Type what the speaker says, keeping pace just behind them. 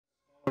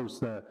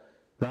The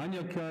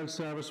annual carol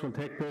service will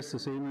take place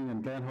this evening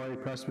in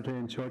Glenhoy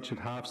Presbyterian Church at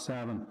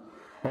 7:30.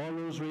 All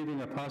those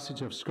reading a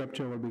passage of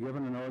Scripture will be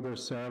given an order of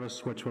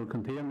service which will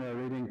contain their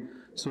reading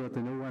so that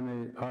they know when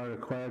they are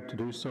required to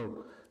do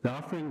so. The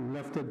offering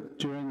lifted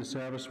during the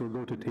service will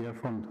go to Tear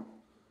Fund.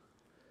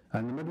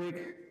 And the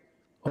midweek,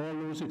 all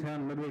those who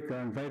attend midweek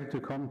are invited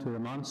to come to the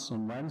manse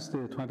on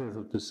Wednesday, the 20th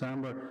of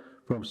December,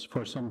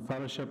 for some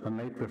fellowship and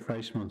light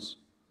refreshments.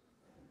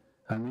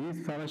 And the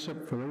youth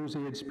fellowship for those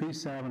aged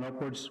P7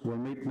 upwards will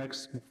meet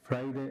next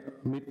Friday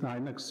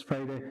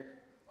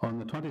on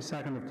the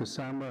 22nd of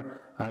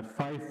December at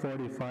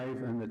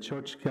 5:45 in the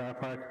church car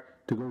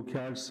park to go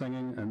carol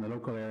singing in the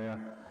local area.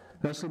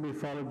 This will be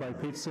followed by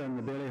pizza in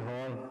the Bailey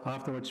Hall,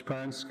 after which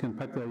parents can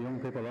pick their young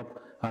people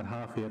up at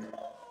 8:30.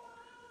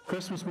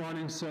 Christmas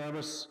morning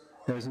service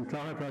is in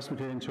Clogher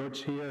Presbyterian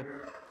Church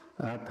here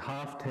at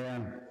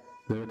 10:30.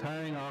 The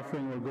retiring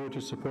offering will go to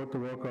support the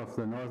work of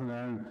the Northern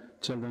Ireland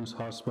Children's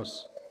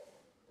Hospice.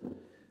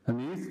 And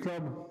the Youth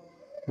Club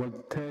will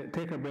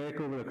take a break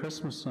over the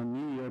Christmas and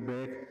New Year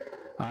break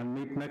and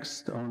meet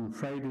next on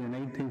Friday the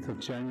 19th of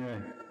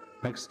January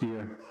next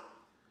year.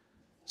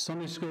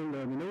 Sunday school,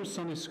 there will be no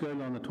Sunday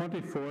school on the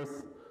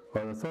 24th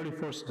or the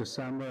 31st of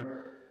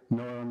December,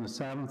 nor on the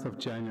 7th of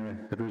January.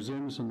 It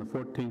resumes on the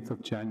 14th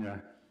of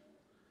January.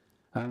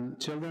 And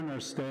children are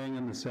staying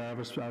in the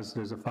service as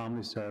there's a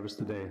family service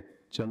today.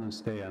 Children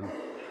stay in.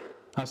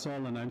 That's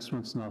all the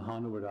announcements, and I'll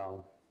hand over to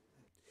Alan.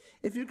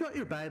 If you've got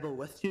your Bible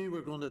with you,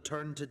 we're going to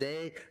turn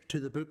today to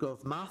the book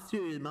of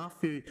Matthew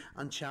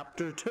and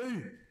chapter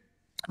 2.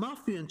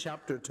 Matthew and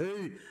chapter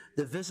 2,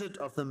 the visit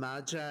of the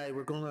Magi.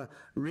 We're going to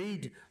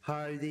read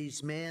how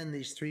these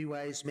three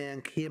wise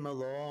men came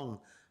along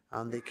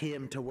and they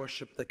came to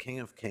worship the King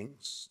of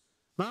Kings.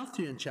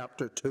 Matthew and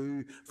chapter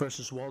 2,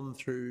 verses 1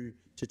 through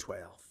to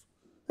 12.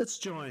 Let's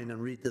join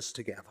and read this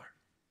together.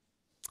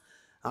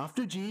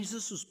 After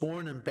Jesus was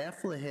born in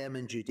Bethlehem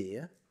in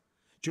Judea,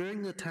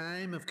 during the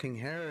time of King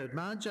Herod,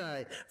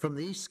 Magi from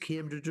the east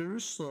came to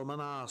Jerusalem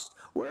and asked,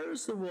 "Where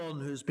is the one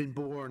who has been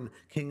born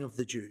King of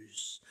the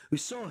Jews? We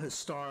saw his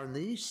star in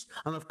the east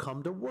and have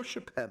come to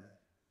worship him."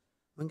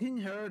 When King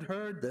Herod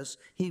heard this,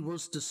 he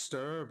was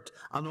disturbed,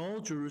 and all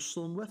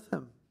Jerusalem with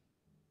him.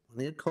 When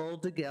he had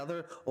called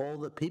together all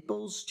the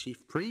peoples,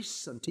 chief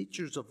priests and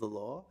teachers of the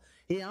law,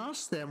 he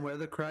asked them where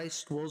the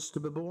Christ was to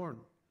be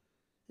born.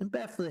 "In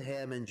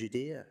Bethlehem in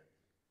Judea,"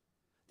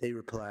 they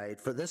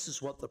replied, "for this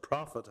is what the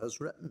prophet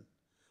has written.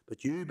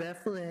 But you,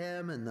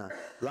 Bethlehem, in the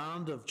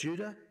land of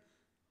Judah,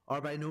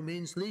 are by no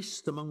means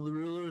least among the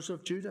rulers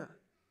of Judah.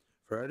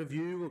 For out of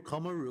you will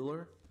come a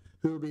ruler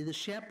who will be the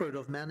shepherd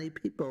of many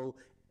people,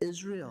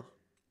 Israel."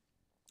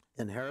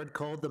 And Herod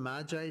called the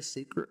Magi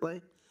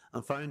secretly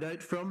and found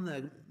out from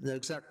the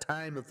exact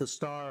time that the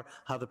star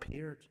had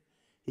appeared.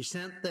 He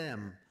sent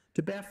them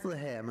to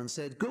Bethlehem and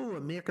said, "Go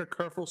and make a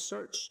careful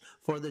search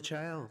for the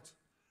child.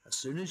 As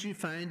soon as you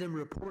find him,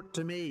 report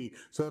to me,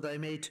 so that I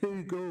may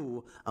too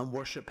go and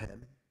worship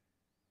him."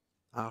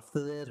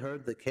 After they had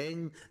heard the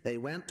king, they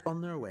went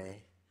on their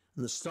way.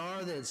 And the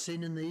star they had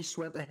seen in the east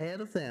went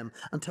ahead of them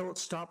until it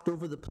stopped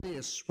over the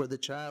place where the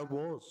child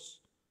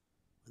was.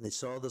 When they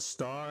saw the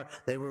star,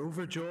 they were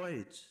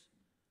overjoyed.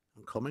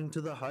 And coming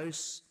to the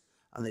house,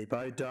 and they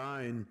bowed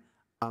down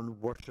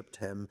and worshipped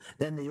him.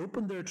 Then they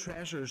opened their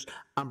treasures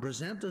and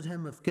presented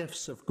him with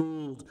gifts of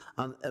gold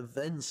and of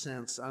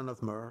incense and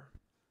of myrrh.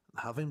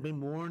 And having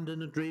been warned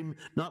in a dream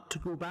not to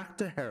go back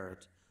to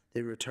Herod,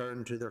 they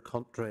returned to their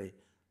country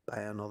by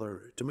another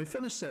route. And we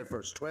finish there,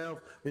 verse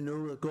 12. We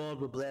know that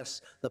God will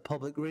bless the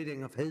public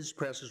reading of his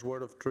precious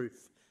word of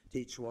truth to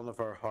each one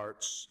of our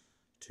hearts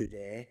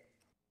today.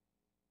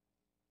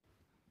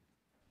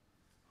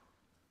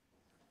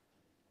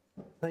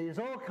 Now, you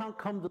all can't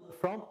come to the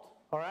front,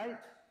 all right?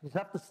 You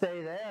have to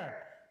stay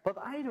there. But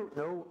I don't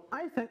know.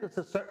 I think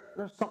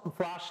there's something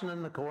flashing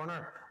in the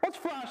corner. What's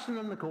flashing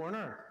in the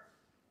corner?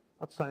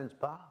 That sounds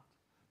bad.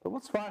 But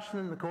what's flashing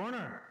in the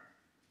corner?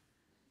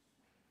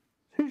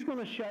 Who's going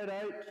to shout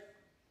out?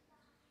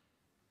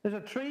 There's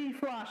a tree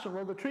flashing.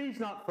 Well, the tree's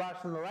not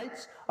flashing. The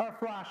lights are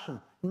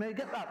flashing. You may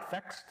get that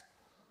fixed.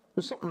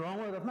 There's something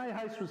wrong with it. If my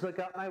house was like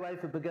that, my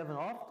wife would be giving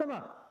off to me.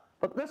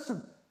 But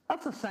listen,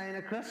 that's a sign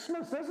of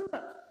Christmas, isn't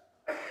it?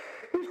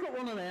 Who's got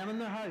one of them in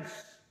their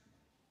house?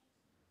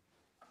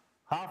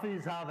 Half of you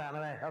have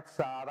anyway. That's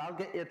sad. I'll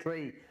get you a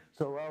tree,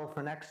 so well,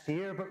 for next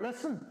year. But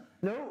listen,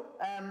 no,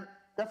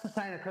 that's a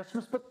sign of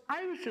Christmas. But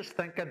I was just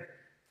thinking,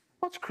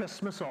 what's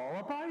Christmas all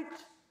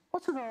about?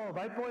 What's it all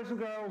about, boys and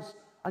girls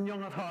and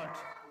young at heart?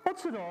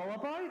 What's it all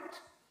about?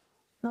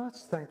 Now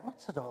let's think,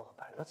 what's it all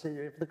about? Let's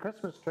see, the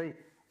Christmas tree,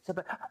 it's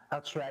about,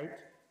 that's right.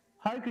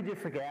 How could you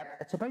forget?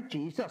 It's about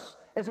Jesus.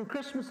 Isn't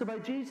Christmas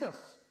about Jesus?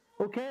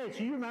 Okay,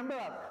 so you remember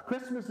that.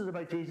 Christmas is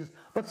about Jesus.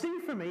 But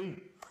see, for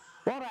me,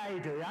 what I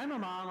do, I'm a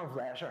man of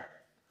leisure.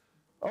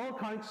 All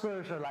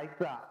counsellors are like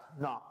that.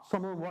 No,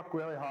 some of them work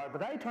really hard,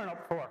 but I turn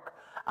up for work.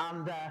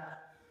 And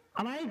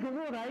I go,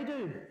 what I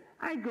do,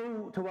 I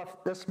go to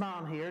what this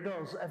man here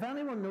does. If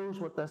anyone knows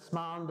what this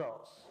man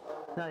does,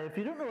 now if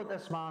you don't know what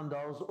this man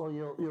does, well,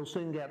 you'll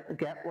soon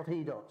get what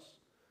he does.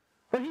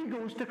 But he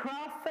goes to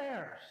craft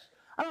fairs.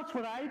 And that's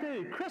what I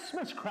do,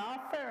 Christmas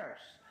craft fairs.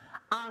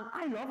 And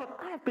I love it.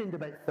 I've been to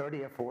about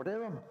 30 or 40 of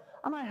them,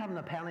 and I haven't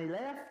a penny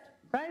left,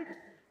 right?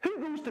 Who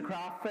goes to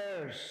craft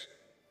fairs?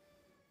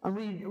 And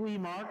we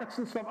markets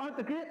and stuff, aren't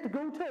they great to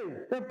go to?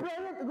 They're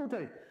brilliant to go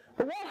to.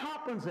 But what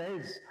happens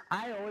is,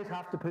 I always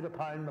have to put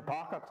 £1 in my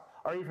pocket,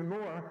 or even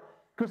more,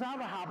 because I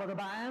have a habit of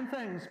buying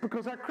things.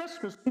 Because at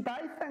Christmas, we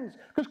buy things.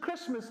 Because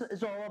Christmas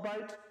is all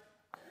about,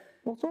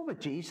 well, it's all about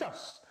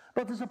Jesus.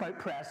 But it's about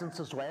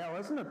presents as well,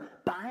 isn't it?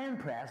 Buying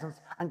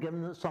presents and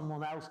giving them to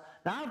someone else.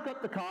 Now, I've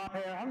got the car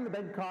here, I'm the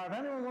big car. If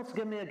anyone wants to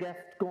give me a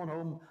gift going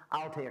home,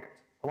 I'll take it.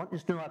 I want you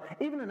to know that.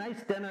 Even a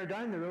nice dinner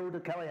down the road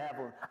at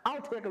Killyhevelin,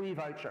 I'll take a wee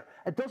voucher.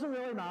 It doesn't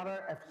really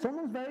matter. If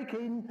someone's very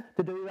keen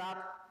to do that,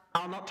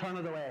 I'll not turn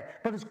it away.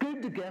 But it's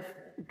good to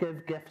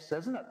give gifts,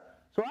 isn't it?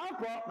 So I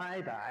brought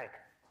my bag.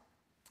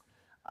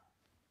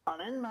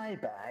 And in my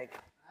bag,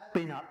 I've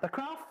been at the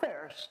craft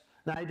fairs.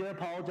 Now, I do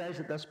apologise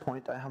at this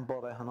point. I haven't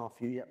bought a off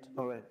you yet.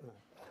 All right.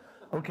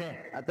 Okay,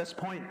 at this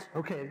point.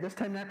 Okay, this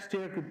time next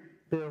year could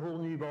be a whole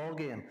new ball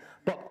game.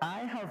 But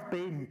I have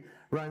been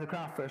around the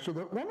craft fair. So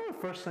one of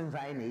the first things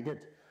I needed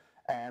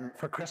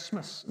for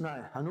Christmas.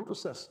 Now, I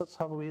noticed this. Let's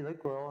have a wee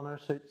look. We're all in our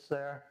suits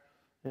there.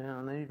 Yeah,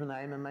 and even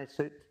I'm in my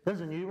suit. This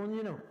is a new one,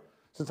 you know.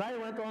 Since I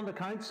went on to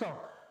council,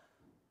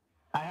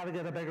 I had to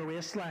get a bigger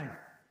waistline.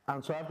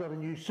 And so I've got a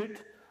new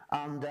suit.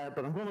 And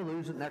but I'm going to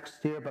lose it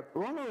next year. But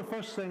one of the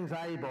first things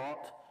I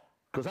bought,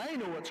 because I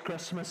know it's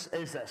Christmas,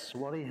 is this.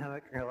 What do you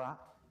think of that?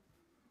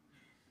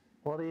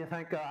 What do you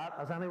think of that?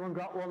 Has anyone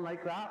got one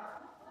like that?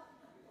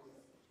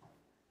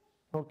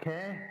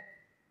 Okay.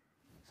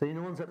 So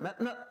no one's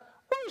admitting it.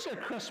 Where's your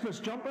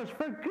Christmas jumpers?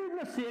 For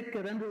goodness sake,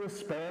 get into the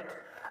spirit.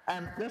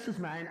 This is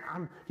mine.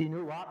 And do you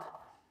know what?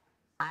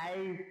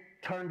 I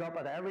turned up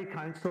at every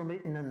council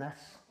meeting in this.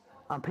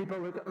 And people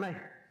look at me.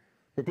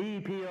 The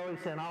DEP always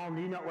saying, "Oh,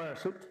 you not wear a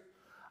suit."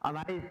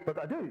 But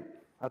I do,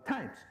 at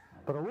times.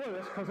 But I wear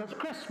this because it's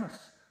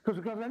Christmas. Because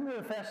we got into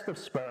the festive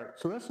spirit.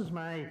 So this is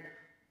my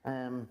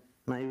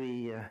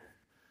wee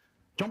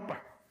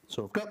jumper.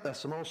 So I've got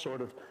this. I'm all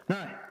sorted.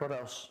 Now, what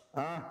else?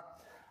 I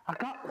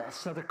got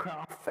this at a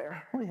craft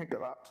fair. What do you think of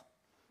that?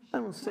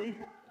 Anyone see?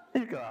 What do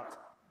you think of that?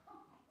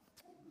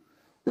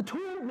 They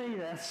told me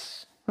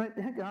this. Right,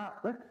 you think of that?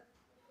 Look.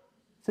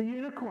 It's a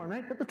unicorn,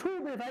 right? But they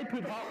told me if I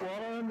put hot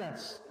water in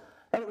this,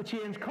 that it would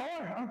change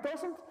colour, and it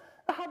doesn't.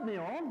 They had me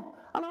on,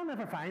 and I'll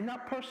never find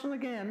that person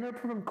again. They're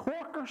from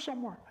Cork or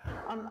somewhere,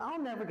 and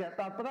I'll never get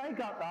that, but I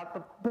got that.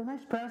 But a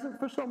nice present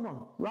for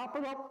someone. Wrap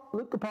it up,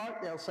 look the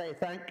part, they'll say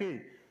thank you.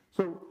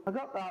 So I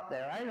got that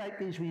there. I like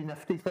these wee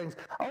nifty things.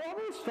 A lot of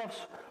this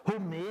stuff's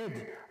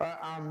homemade,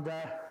 and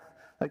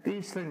like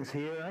these things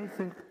here,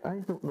 I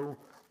don't know,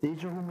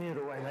 these are homemade.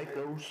 Oh, I like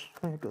those.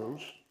 I like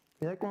those.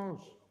 You like one of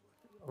those?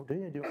 Oh, do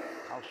you?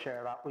 I'll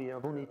share that with you.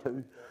 I've only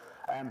two.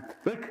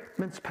 Look,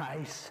 mince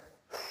pies.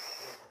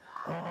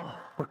 Oh,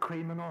 with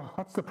cream and all.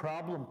 That's the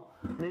problem.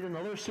 Need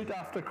another suit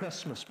after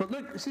Christmas. But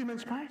look, you see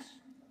mince pies?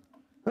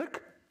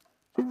 Look,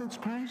 see mince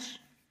pies?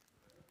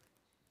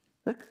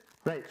 Look.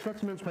 Right, so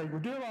that's mince pies. We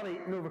do a lot of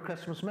eating over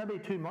Christmas, maybe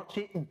too much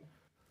eating.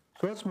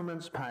 So that's my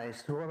mince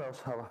pies. So what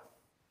else have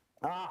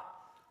I?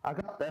 I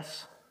got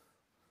this.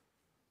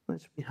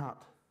 Nice wee hat.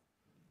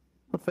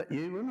 Would fit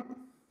you, wouldn't it?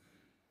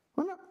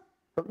 Wouldn't it?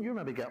 But you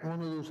maybe get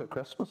one of those at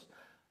Christmas.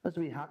 This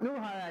wee hat. Know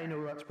how I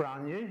know that's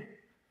brand new?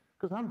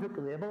 Because I haven't took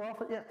the label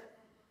off it yet.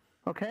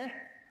 Okay?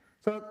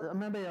 So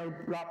maybe I'll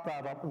wrap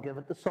that up and give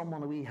it to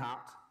someone, a wee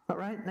hat. Is that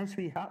right? Nice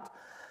wee hat.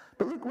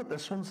 But look what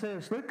this one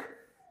says. Look. Can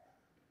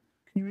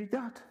you read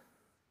that?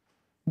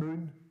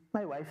 Moon.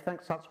 My wife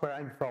thinks that's where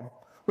I'm from.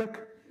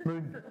 Look.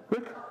 Moon.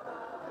 Look.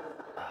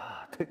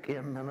 Took you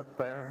a minute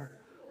there.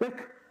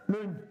 Look.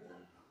 Moon.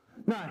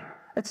 Now,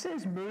 it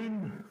says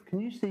moon. Can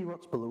you see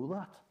what's below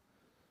that?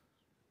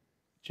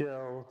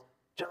 Gelato.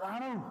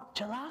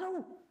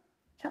 Gelato.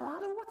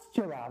 Gelato? What's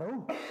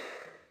gelato?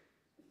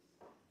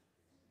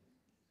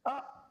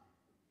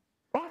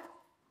 What?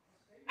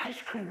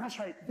 Ice cream, that's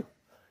right. You're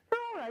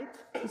all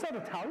right. Is that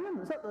Italian?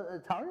 Is that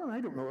Italian? I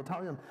don't know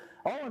Italian.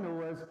 All I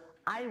know is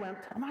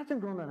imagine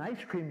going to an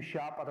ice cream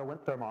shop at a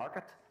winter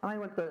market, and I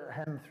went to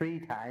him 3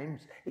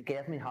 times. He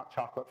gave me hot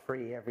chocolate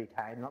free every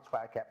time. That's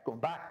why I kept going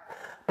back.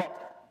 But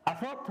I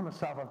thought to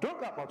myself, I've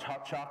drunk that much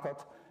hot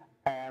chocolate,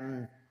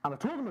 and I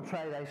told him to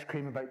try the ice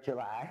cream about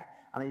July.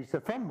 And he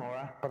said, from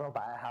Mora, but I'll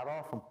buy a hat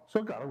off him. So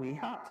I got a wee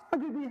hat. A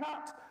good wee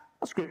hat.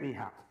 That's a great wee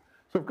hat.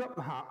 So I've got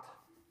my hat.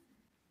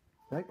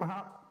 You like my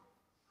hat?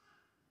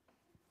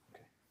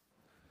 Okay.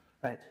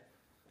 Right.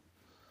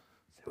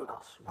 Let's see what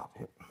else we got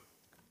here.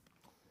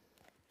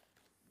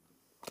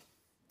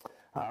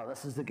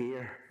 This is the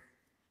gear.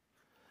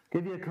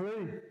 Give you a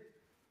clue.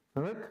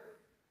 Now look.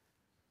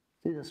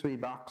 See this wee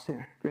box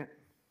here? Great.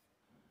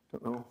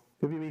 Don't know.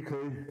 Give you a wee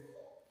clue.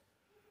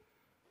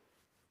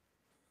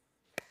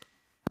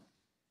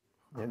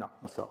 I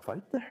knocked myself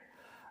out there.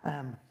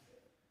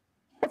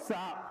 What's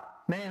that?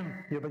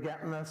 Men, you'll be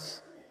getting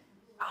this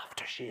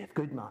aftershave.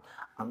 Good man.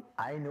 And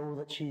I know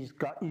that she's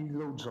got you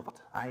loads of it.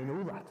 I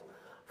know that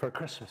for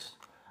Christmas.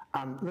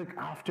 And look,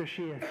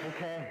 aftershave,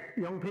 okay?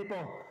 Young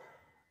people,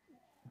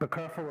 be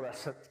careful with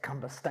this. It can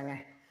be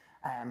stingy.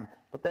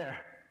 But there,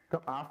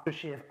 got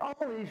aftershave. All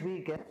these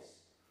wee gifts.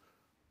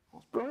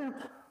 That's brilliant.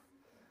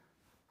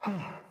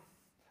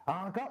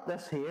 I got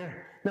this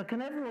here. Now,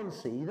 can everyone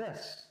see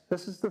this?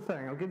 This is the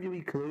thing. I'll give you a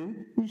wee clue.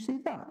 Can you see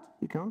that?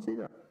 You can't see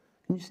that.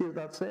 Can you see what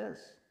that says?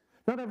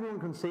 Not everyone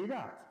can see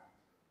that.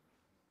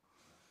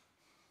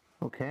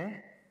 Okay?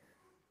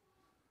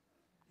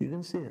 You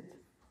can see it.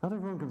 Not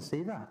everyone can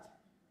see that.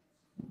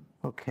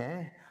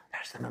 Okay.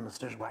 There's the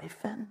minister's wife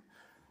in.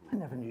 I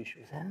never knew she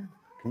was in.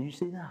 Can you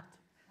see that?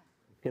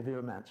 Give her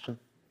a mention.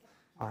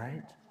 All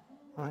right?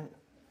 All right.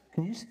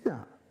 Can you see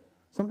that?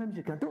 Sometimes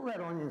you can. Don't let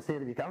on and say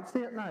it if you can't see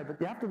it now,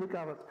 but you have to look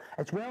at it.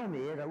 It's well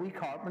made. A wee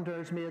carpenter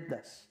has made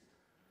this.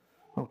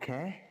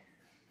 Okay?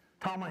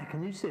 Tommy,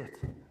 can you see it?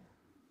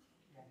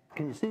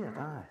 Can you see it?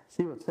 Aye.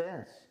 See what it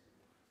says?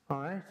 All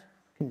right?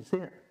 Can you see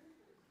it?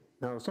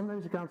 No,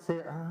 sometimes you can't see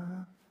it.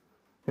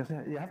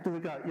 You have to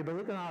look at it. You'll be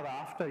looking at it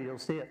after, you'll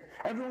see it.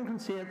 Everyone can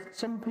see it.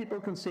 Some people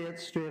can see it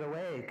straight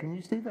away. Can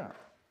you see that?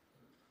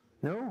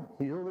 No,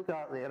 you'll look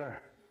at it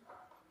later.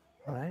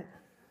 All right?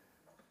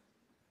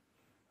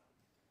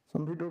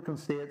 Some people can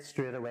see it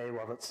straight away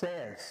what it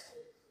says.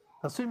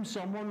 Assume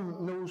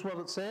someone knows what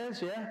it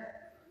says, yeah?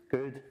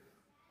 Good.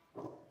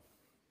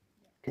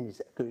 Can you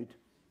say good?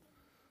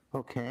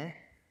 Okay.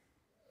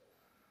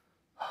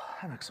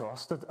 I'm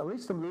exhausted. At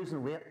least I'm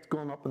losing weight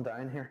going up and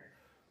down here.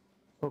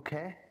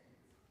 Okay.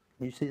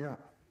 Can you see that?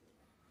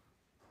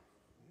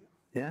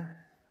 Yeah?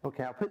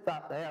 Okay, I'll put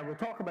that there. We'll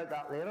talk about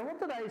that later.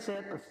 What did I say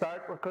at the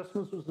start what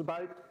Christmas was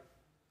about?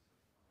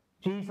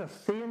 Jesus,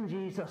 seeing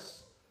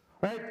Jesus.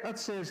 Right, that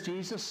says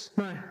Jesus.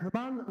 Now, the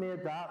man that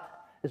made that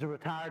is a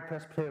retired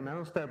Presbyterian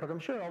minister, but I'm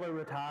sure other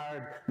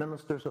retired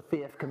ministers of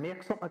faith can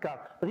make something like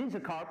that. But he's a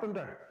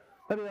carpenter.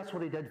 Maybe that's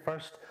what he did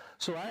first.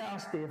 So I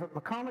asked David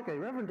McConaughey,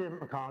 Reverend David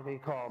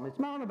McConaughey, called me. He's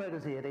a man about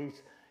his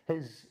 80s.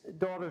 His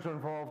daughters are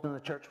involved in the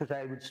church which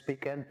I would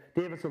speak in.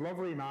 David's a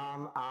lovely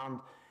man, and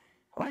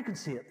I can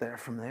see it there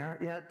from there.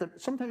 Yeah,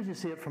 sometimes you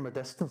see it from a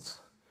distance.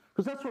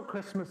 Because that's what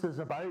Christmas is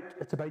about.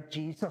 It's about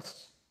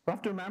Jesus. We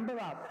have to remember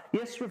that.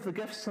 Yes, with the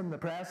gifts and the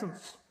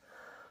presents.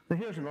 Now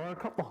here's another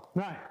couple.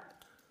 Now,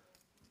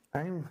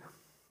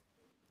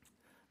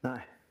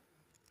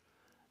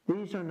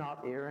 these are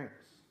not earrings,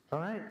 all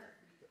right?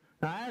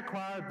 Now, I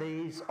acquired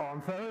these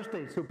on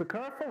Thursday, so be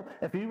careful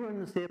if you were in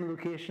the same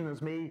location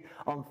as me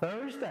on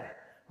Thursday,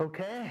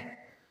 okay?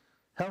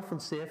 Health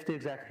and safety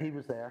executive, he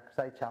was there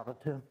because I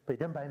chatted to him, but he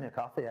didn't buy me a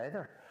coffee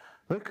either.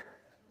 Look,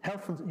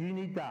 you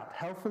need that.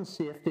 Health and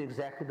safety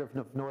executive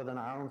of Northern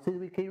Ireland. See the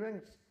wee key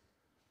rings?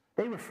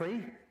 They were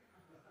free.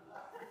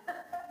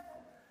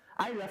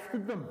 I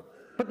lifted them.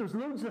 But there's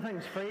loads of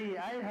things free.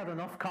 I had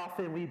enough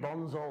coffee and wee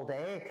buns all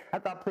day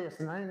at that place,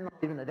 and I'm not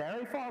even a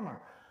dairy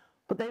farmer.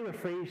 But they were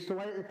free.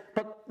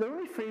 But they're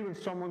only free when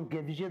someone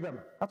gives you them.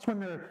 That's when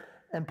they're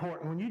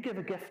important. When you give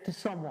a gift to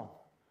someone,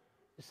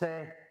 you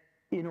say,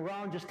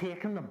 rather than just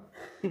taking them,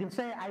 you can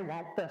say, I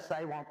want this,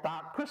 I want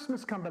that.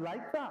 Christmas can be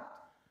like that.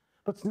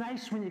 But it's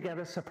nice when you get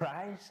a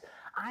surprise.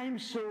 I'm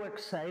so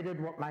excited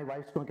what my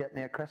wife's going to get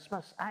me at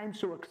Christmas. I'm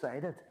so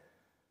excited.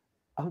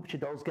 I hope she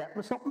does get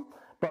me something.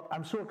 But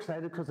I'm so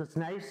excited because it's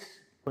nice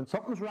when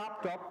something's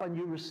wrapped up and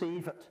you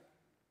receive it.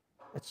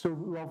 It's so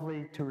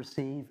lovely to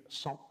receive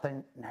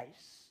something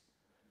nice.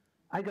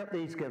 I got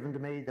these given to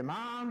me. The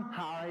man,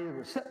 Harry,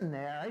 was sitting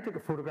there. I took a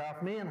photograph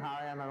of me and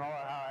Harry and another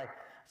Harry.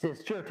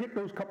 Says, sure, take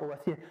those couple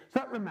with you.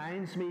 So that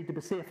reminds me to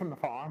be safe on the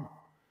farm.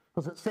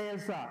 Because it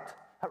says that.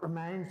 It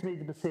reminds me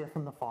to be safe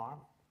on the farm.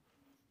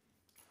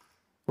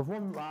 We've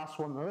one last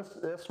one.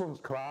 This one's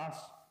class.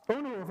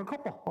 Oh no, we have a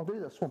couple. I'll do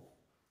this one.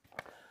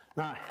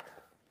 Now,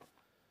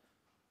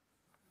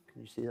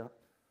 can you see that?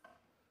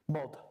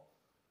 Mud.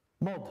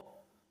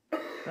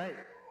 Right.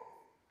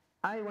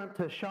 I went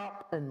to a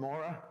shop in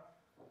Mora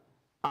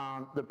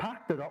and they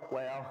packed it up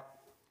well.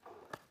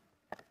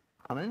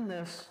 And in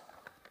this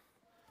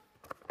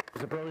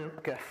is a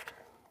brilliant gift.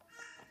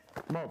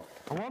 Mud.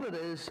 And what it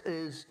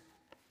is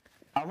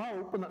I'll not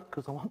open it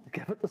because I want to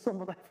give it to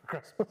somebody for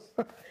Christmas.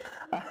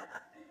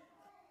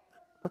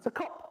 It's a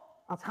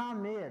cup. It's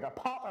handmade, a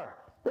potter.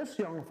 This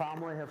young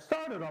family have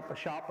started up a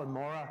shop in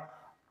Mora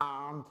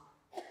and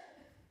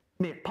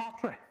make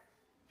pottery.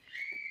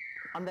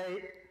 And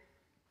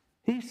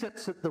he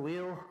sits at the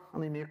wheel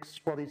and he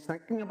makes what he's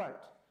thinking about.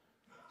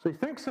 So he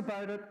thinks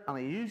about it and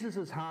he uses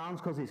his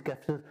hands because he's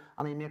gifted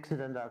and he makes it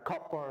into a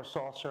cup or a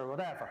saucer or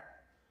whatever.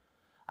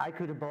 I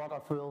could have bought a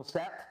full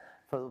set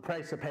for the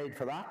price I paid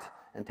for that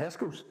in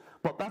Tesco's.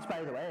 But that's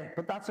by the way.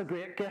 But that's a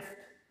great gift.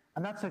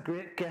 And that's a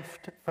great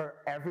gift for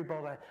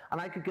everybody. And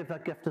I could give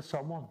that gift to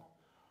someone.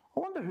 I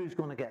wonder who's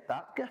going to get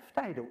that gift.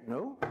 I don't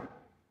know.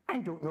 I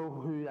don't know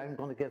who I'm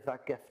going to give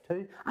that gift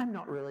to. I'm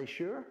not really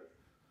sure.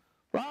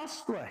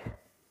 Lastly,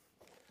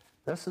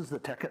 this is the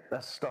ticket,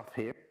 this stuff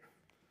here.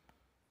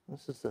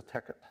 This is the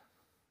ticket.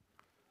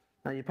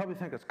 Now, you probably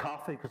think it's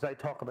coffee because I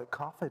talk about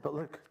coffee, but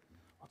look,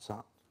 what's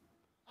that?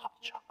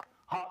 Hot chocolate.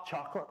 Hot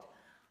chocolate.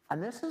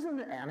 And this isn't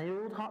any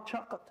old hot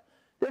chocolate.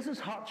 This is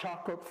hot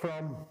chocolate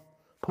from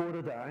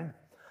Portadown.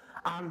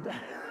 And,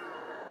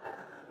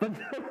 but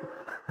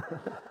no,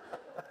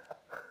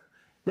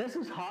 this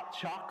is hot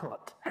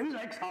chocolate. Who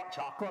likes hot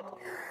chocolate?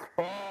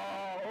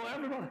 Oh,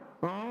 everybody.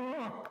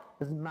 Oh,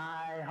 this is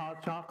my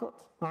hot chocolate,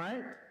 all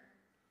right?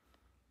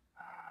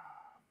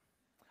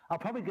 I'll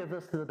probably give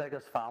this to the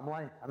biggest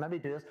family, and maybe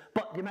do this,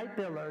 but you might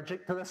be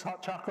allergic to this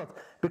hot chocolate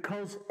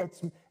because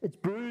it's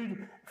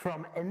brewed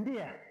from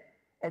India.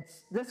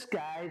 It's this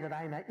guy that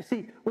I met. You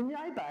see, when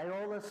I buy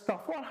all this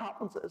stuff, what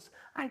happens is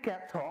I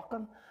get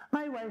talking.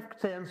 My wife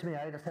sends me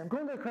out. I say, I'm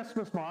going to the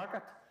Christmas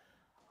market.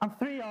 And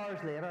 3 hours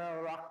later,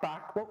 I rock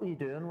back. What were you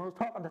doing? Well, I was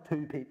talking to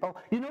 2 people.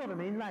 You know what I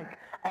mean?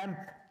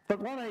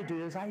 But what I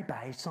do is I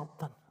buy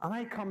something. And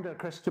I come to a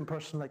Christian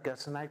person like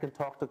this, and I can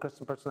talk to a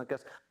Christian person like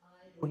this.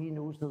 He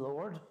knows the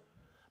Lord.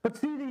 But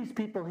see these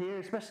people here,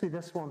 especially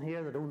this one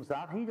here that owns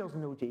that, he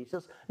doesn't know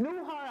Jesus.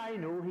 Know how I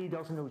know he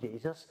doesn't know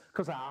Jesus?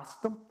 Because I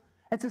asked him.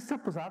 It's as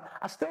simple as that.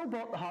 I still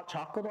bought the hot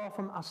chocolate off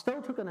him. I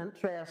still took an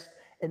interest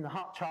in the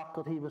hot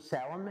chocolate he was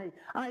selling me.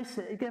 And I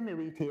said, he gave me a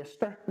wee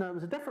taster. Now, it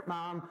was a different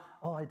man.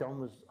 All I done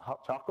was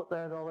hot chocolate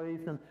there the other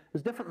evening. It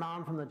was a different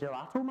man from the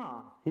gelato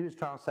man. He was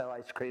trying to sell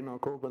ice cream on a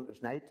cold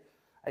winter's night.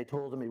 I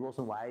told him he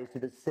wasn't wise. He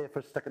was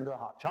safer sticking to the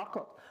hot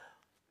chocolate.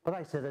 But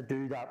I said I'd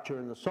do that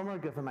during the summer,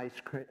 give him ice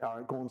cream,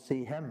 or go and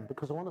see him,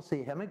 because I want to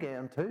see him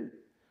again too.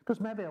 Because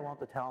maybe I want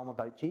to tell him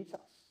about Jesus.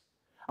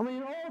 And we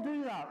all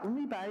do that. When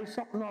we buy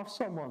something off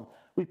someone,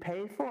 we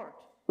pay for it.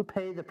 We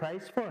pay the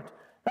price for it.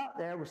 That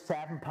there was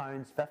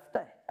 £7.50,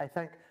 I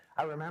think.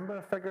 I remember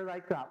a figure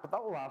like that, but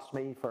that will last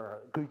me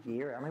for a good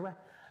year anyway.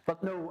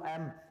 But no,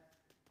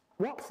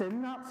 what's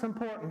in that's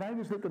important. I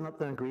was looking at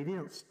the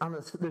ingredients, and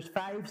there's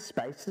 5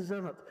 spices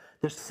in it.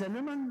 There's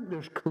cinnamon,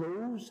 there's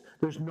cloves,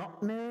 there's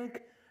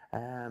nutmeg,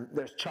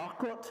 there's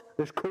chocolate,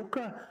 there's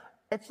cocoa.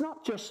 It's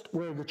not just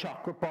where the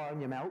chocolate bar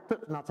and you melt it,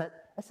 and that's it.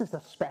 This is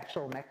a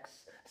special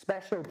mix,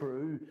 special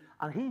brew.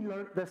 And he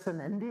learnt this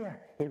in India.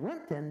 He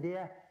went to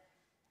India,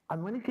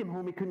 and when he came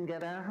home, he couldn't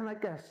get anything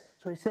like this.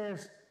 So he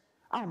says,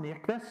 I'll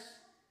make this.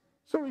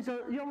 So he's a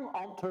young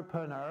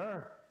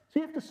entrepreneur. So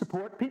you have to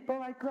support people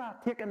like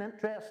that, take an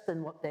interest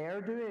in what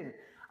they're doing.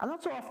 And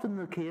that's often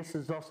the case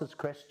as us as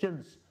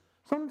Christians.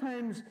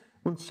 Sometimes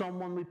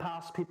when we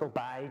pass people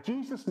by,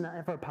 Jesus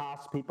never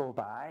passed people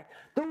by.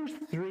 Those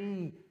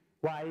 3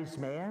 wise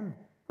men,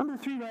 remember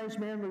the 3 wise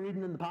men we're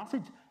reading in the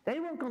passage? They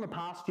weren't going to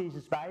pass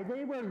Jesus by.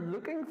 They were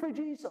looking for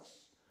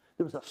Jesus.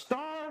 There was a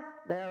star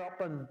there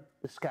up in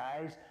the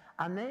skies,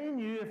 and they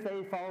knew if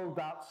they followed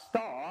that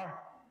star,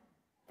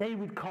 they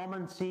would come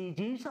and see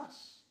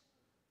Jesus.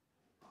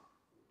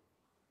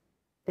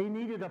 They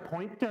needed a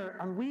pointer,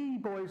 and we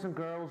boys and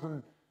girls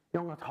and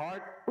young at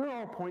heart, we're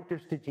all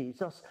pointers to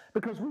Jesus,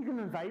 because we can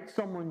invite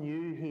someone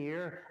new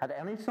here at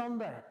any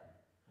Sunday.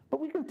 But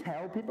we can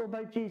tell people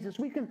about Jesus.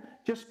 We can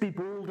just be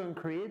bold and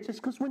courageous,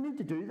 because we need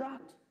to do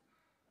that.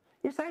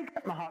 Yes, I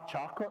get my hot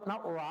chocolate, and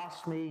that will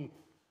last me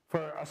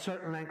for a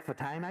certain length of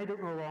time. I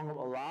don't know how long it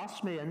will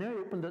last me. I nearly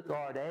opened it the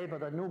other day,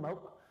 but I had no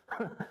milk.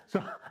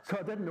 so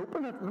I didn't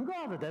open it. And I'm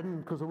glad I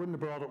didn't, because I wouldn't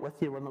have brought it with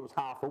you when it was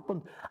half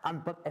opened.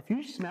 But if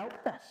you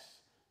smelt this,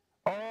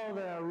 oh,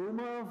 the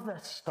aroma of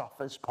this stuff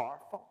is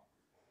powerful.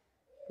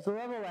 It's a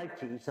little like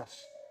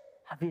Jesus.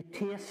 Have you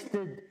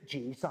tasted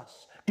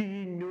Jesus? Do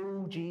you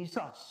know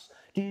Jesus?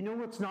 Do you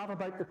know it's not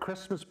about the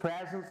Christmas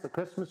presents, the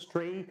Christmas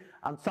tree,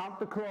 and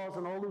Santa Claus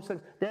and all those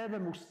things? They're the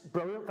most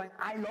brilliant thing.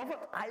 I love it.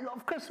 I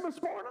love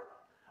Christmas morning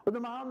when the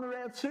man in the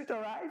red suit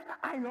arrives.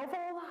 I love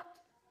all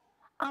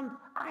that. And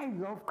I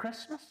love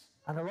Christmas.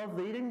 And I love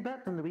the eating bit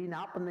and the wee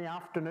nap in the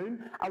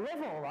afternoon. I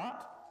love all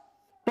that.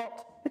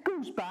 But it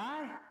goes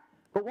by.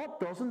 But what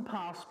doesn't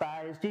pass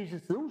by is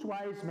Jesus. Those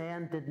wise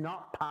men did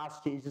not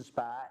pass Jesus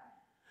by.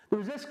 There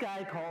was this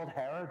guy called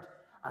Herod,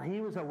 and he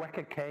was a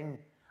wicked king.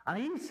 And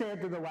he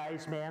said to the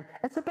wise men,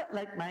 it's a bit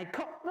like my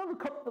cup. You know the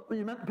cup that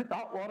you meant to put the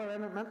hot water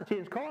in, it meant to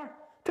change colour?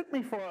 Took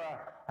me for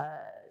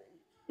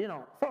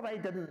thought I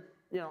didn't,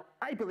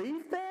 I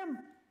believed them.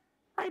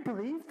 I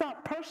believed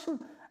that person.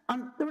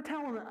 And they were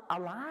telling a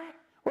lie.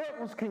 Well,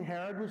 it was King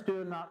Herod was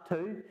doing that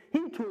too.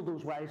 He told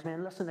those wise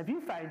men, listen, if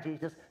you find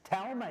Jesus,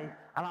 tell me,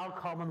 and I'll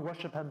come and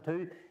worship him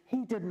too.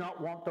 He did not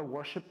want to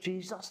worship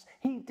Jesus.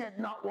 He did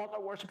not want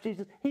to worship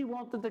Jesus. He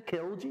wanted to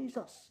kill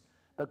Jesus.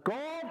 But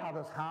God had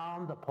his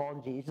hand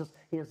upon Jesus.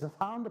 He has his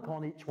hand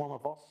upon each one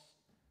of us.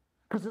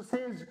 Because it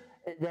says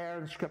there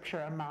in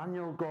Scripture,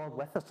 Emmanuel, God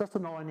with us. That's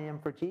another name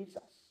for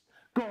Jesus.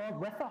 God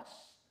with us.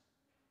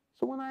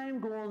 So when I'm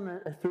going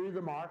through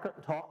the market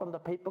and talking to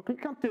people, you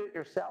can't do it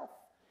yourself.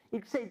 You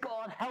can say,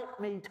 God,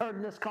 help me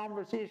turn this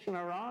conversation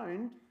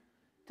around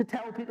to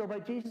tell people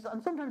about Jesus.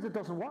 And sometimes it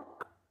doesn't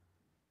work.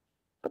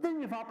 But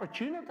then you have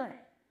opportunity.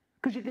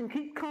 Because you can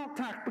keep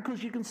contact,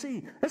 because you can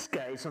see, this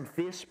guy's on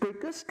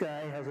Facebook, this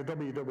guy has a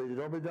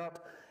www.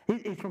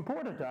 He's from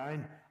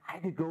Portadown. I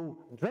could go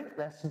and drink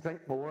this and drink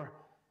more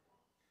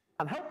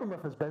and help him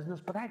with his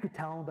business, but I could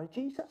tell him about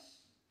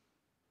Jesus.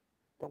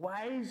 The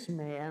wise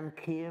men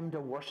came to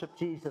worship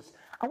Jesus.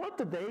 And what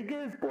did they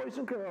give, boys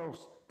and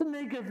girls? Didn't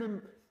they give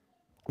them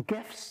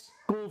gifts?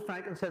 Gold,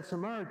 frankincense,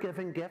 and myrrh,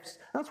 giving gifts.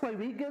 That's why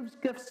we give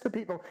gifts to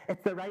people.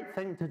 It's the right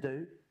thing to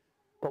do.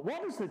 But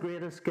what is the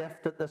greatest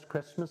gift at this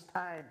Christmas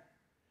time?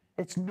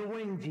 It's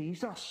knowing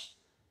Jesus.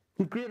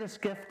 The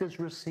greatest gift is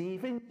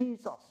receiving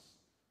Jesus.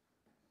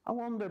 I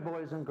wonder,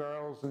 boys and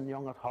girls and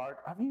young at heart,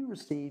 have you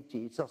received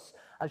Jesus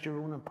as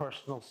your own and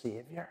personal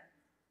Saviour?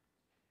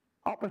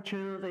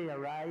 Opportunity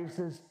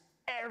arises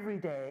every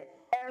day,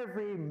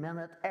 every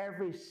minute,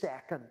 every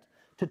second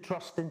to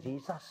trust in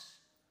Jesus.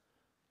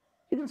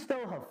 You can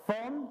still have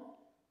fun.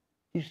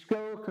 You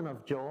still can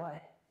have joy.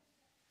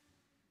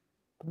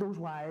 But those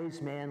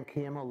wise men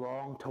came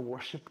along to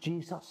worship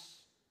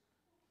Jesus.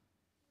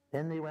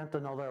 Then they went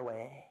another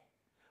way.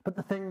 But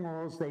the thing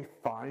was, they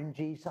found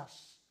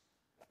Jesus.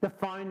 They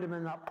found him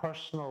in that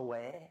personal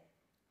way.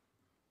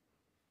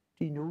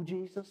 Do you know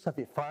Jesus? Have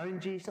you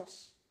found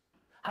Jesus?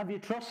 Have you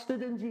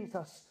trusted in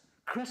Jesus?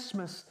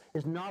 Christmas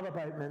is not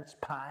about mince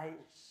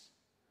pies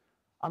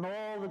and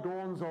all the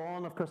goings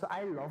on. Of course,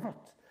 I love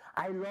it.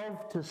 I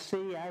love to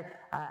see,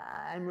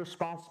 I'm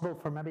responsible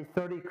for maybe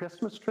 30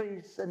 Christmas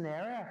trees in the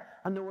area,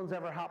 and no one's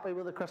ever happy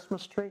with a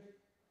Christmas tree.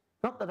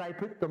 Not that I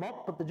put them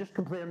up, but they just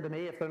complain to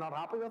me if they're not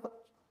happy with it.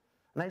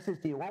 And I says,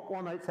 do you want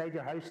one outside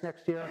your house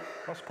next year?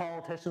 Us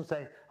politicians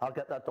say, I'll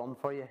get that done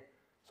for you.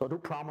 So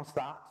don't promise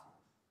that.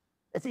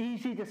 It's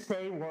easy to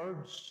say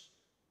words,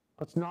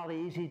 but it's not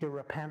easy to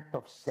repent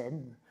of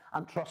sin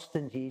and trust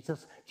in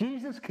Jesus.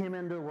 Jesus came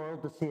into the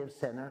world to save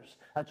sinners.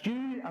 That's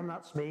you and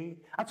that's me.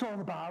 That's all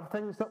the bad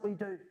things that we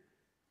do.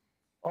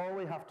 All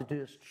we have to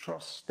do is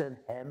trust in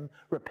him,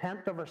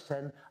 repent of our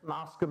sin, and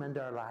ask him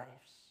into our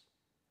lives.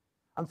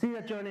 And see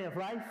that journey of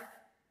life?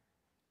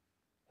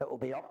 It will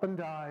be up and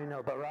down,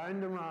 it'll be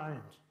round and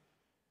round.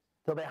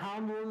 There'll be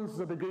handlings,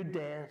 there'll be good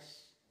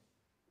days.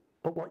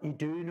 But what you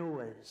do know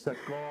is that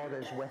God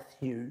is with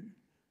you.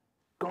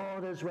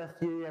 God is with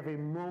you every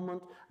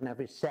moment and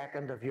every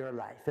second of your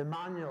life.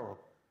 Emmanuel,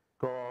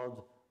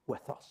 God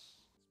with us.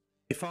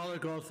 Father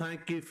God,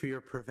 thank you for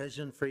your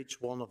provision for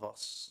each one of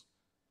us.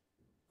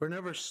 We're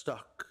never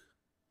stuck.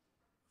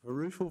 A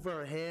roof over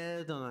our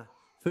head and a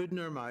food in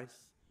our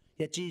mouth.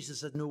 Yet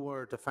Jesus had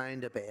nowhere to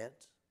find a bed.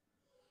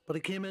 But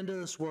he came into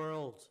this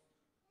world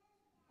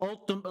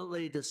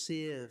ultimately to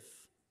save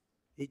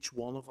each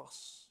one of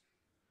us.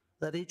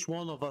 Let each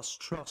one of us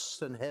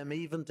trust in him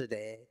even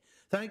today.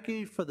 Thank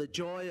you for the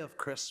joy of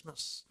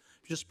Christmas.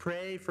 Just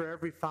pray for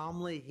every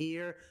family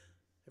here,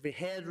 every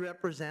head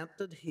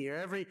represented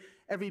here,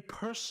 every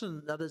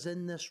person that is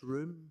in this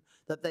room,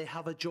 that they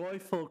have a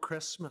joyful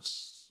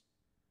Christmas.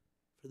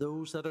 For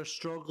those that are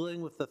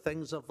struggling with the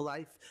things of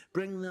life,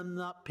 bring them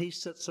that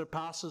peace that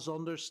surpasses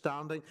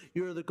understanding.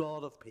 You're the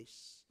God of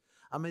peace.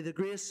 And may the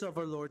grace of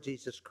our Lord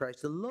Jesus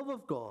Christ, the love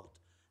of God,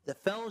 the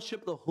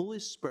fellowship of the Holy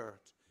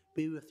Spirit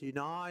be with you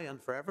now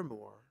and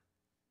forevermore.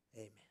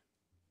 Amen.